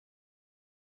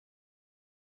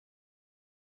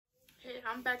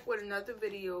I'm back with another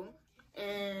video,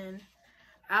 and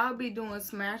I'll be doing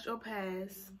smash or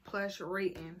pass plus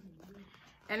rating.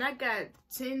 And I got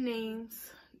 10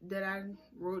 names that I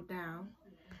wrote down,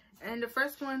 and the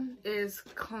first one is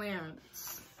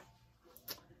Clarence.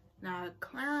 Now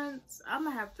Clarence, I'm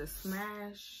gonna have to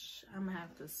smash.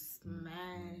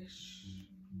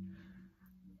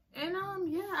 And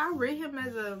yeah, I rate him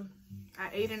as a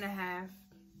 8.5.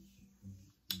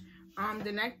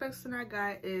 The next person I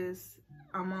got is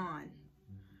Amon.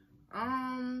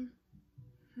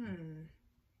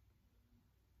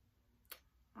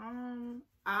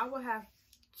 I would have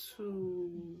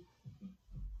to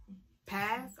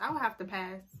pass. I would have to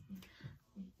pass.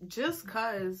 Just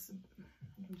cause.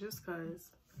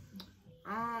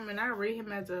 And I rate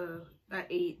him as a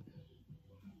 8.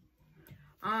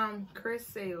 Chris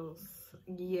Sales.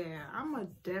 Yeah, I'ma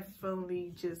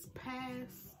definitely just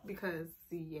pass because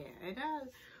yeah, and I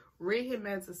rate him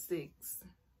as a 6.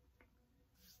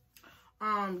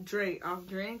 Dre off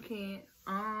Dre and Kent.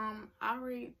 I'ma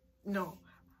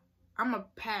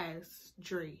pass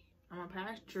Dre.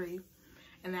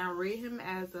 And I rate him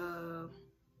as a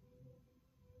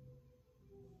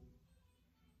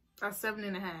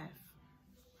 7.5.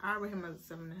 I rate him as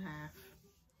a 7.5.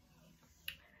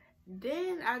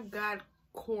 Then I got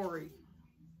Corey.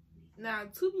 Now,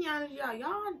 to be honest,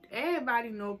 y'all, everybody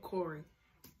know Corey.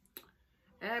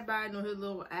 Everybody know his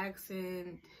little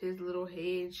accent, his little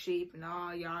head shape and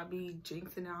all. Y'all be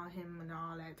jinxing on him and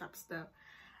all that type of stuff.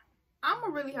 I'ma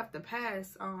really have to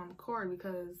pass Corey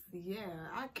because yeah,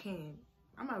 I can't.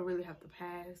 I'ma really have to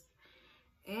pass.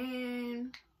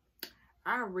 And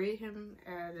I rate him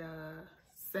at a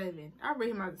 7. I rate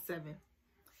him as a 7.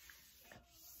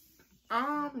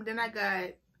 Then I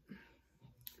got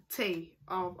Tay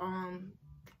of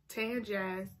Tay and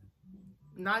Jazz,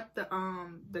 not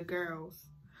the girls.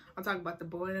 I'm talking about the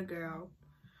boy and the girl.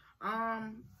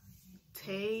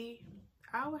 Tay,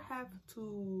 I would have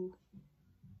to.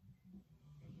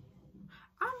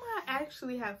 I might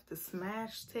actually have to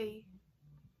smash Tay.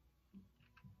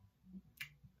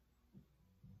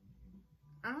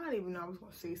 I don't even know I was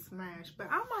gonna say smash, but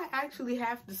I might actually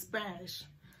have to smash.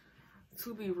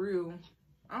 To be real,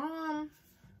 I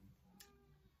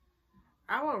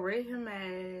will rate him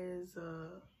as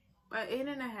an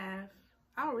 8.5.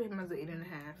 I'll rate him as an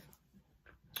 8.5.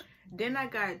 Then I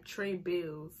got Trey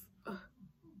Bills.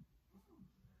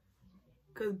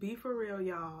 Cause be for real,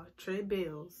 y'all. Trey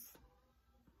Bills.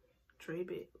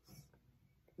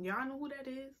 Y'all know who that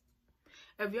is?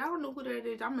 If y'all don't know who that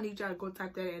is, I'm gonna need y'all to go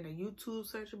type that in the YouTube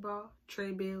search bar.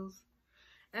 Trey Bills.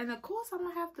 And of course, I'm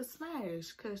gonna have to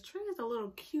smash because Trey is a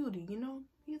little cutie, you know?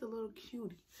 He's a little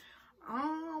cutie.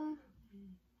 I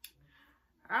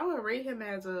would rate him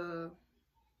as a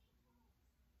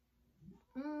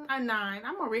 9.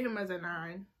 I'm gonna rate him as a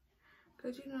 9.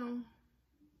 Cause you know,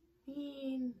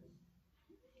 he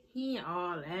ain't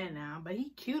all that now, but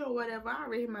he cute or whatever. I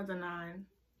rate him as a 9.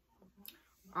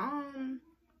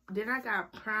 Then I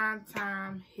got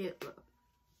Primetime Hitler.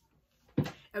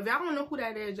 If y'all don't know who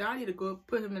that is, y'all need to go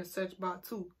put him in the search bar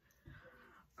too.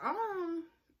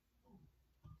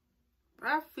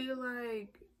 I feel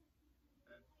like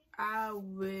I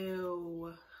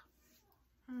will.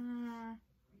 I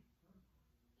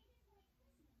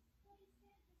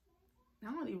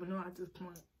don't even know at this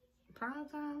point. Prime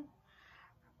time,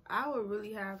 I would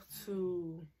really have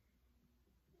to.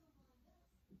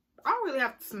 I really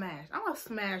have to smash. I'm gonna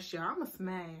smash y'all. I'm gonna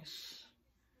smash.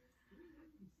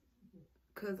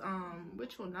 Cause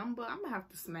which one number? I'm gonna have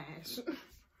to smash.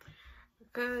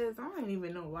 Cause I don't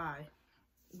even know why.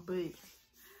 But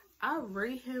I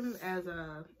rate him as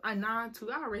a 9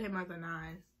 too. I rate him as a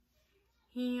 9.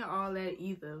 He ain't all that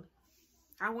either.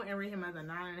 I wouldn't rate him as a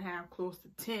 9.5, close to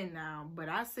 10 now. But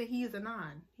I say he's a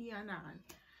 9. He a 9.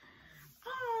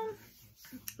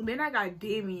 Then I got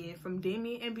Damien from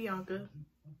Damien and Bianca,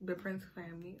 the Prince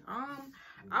family.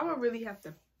 I would really have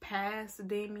to pass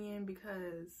Damien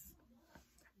because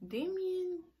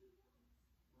Damien,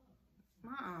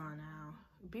 now.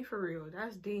 Be for real,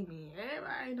 that's Damien.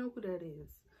 Everybody know who that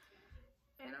is.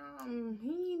 And he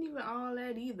ain't even all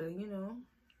that either, you know.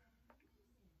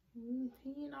 He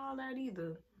ain't all that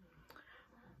either.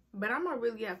 But I'm gonna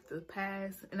really have to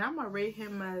pass, and I'm gonna rate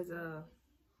him as a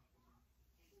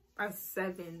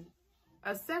 7.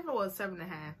 A 7 or a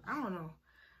 7.5. I don't know.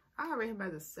 I'll rate him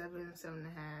as a 7,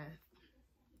 7.5.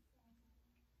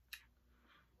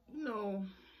 You know,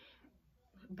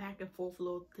 back and forth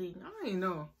little thing. I don't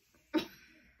know.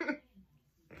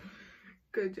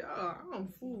 Cause y'all, I'm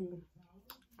fool.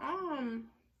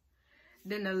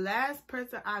 Then the last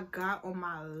person I got on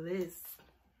my list,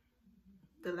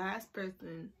 the last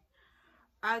person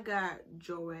I got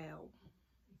Joel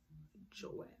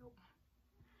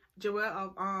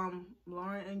of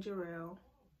Lauren and Jarrell.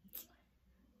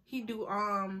 He do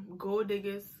Gold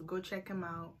Diggers. Go check him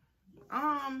out.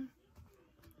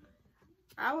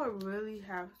 I would really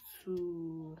have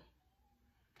to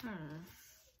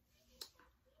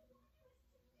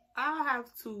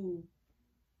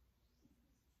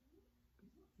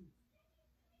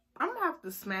I'm gonna have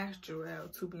to smash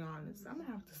Jarrell, to be honest. I'm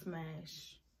gonna have to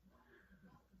smash.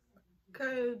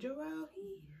 Cause Jarrell,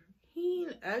 he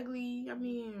ain't ugly. I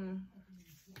mean,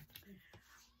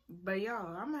 but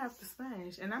y'all, I'm gonna have to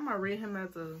smash. And I'm gonna rate him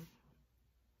as a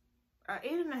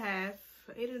 8.5.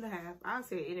 8.5. I'll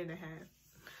say 8.5.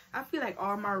 I feel like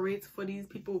all my rates for these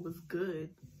people was good.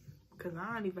 Cause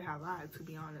I don't even have lied, to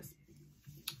be honest.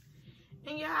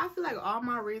 And yeah, I feel like all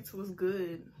my rates was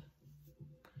good.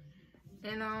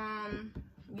 And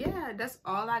yeah, that's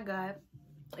all I got.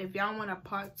 If y'all want a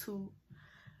part 2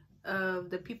 of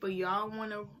the people y'all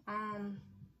want to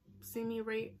see me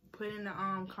rate, put in the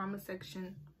comment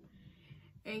section.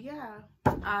 And yeah,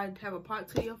 I have a part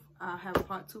 2. I'll have a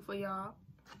part 2 for y'all.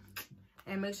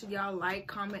 And make sure y'all like,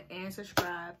 comment, and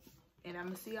subscribe. And I'm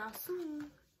gonna see y'all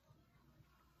soon.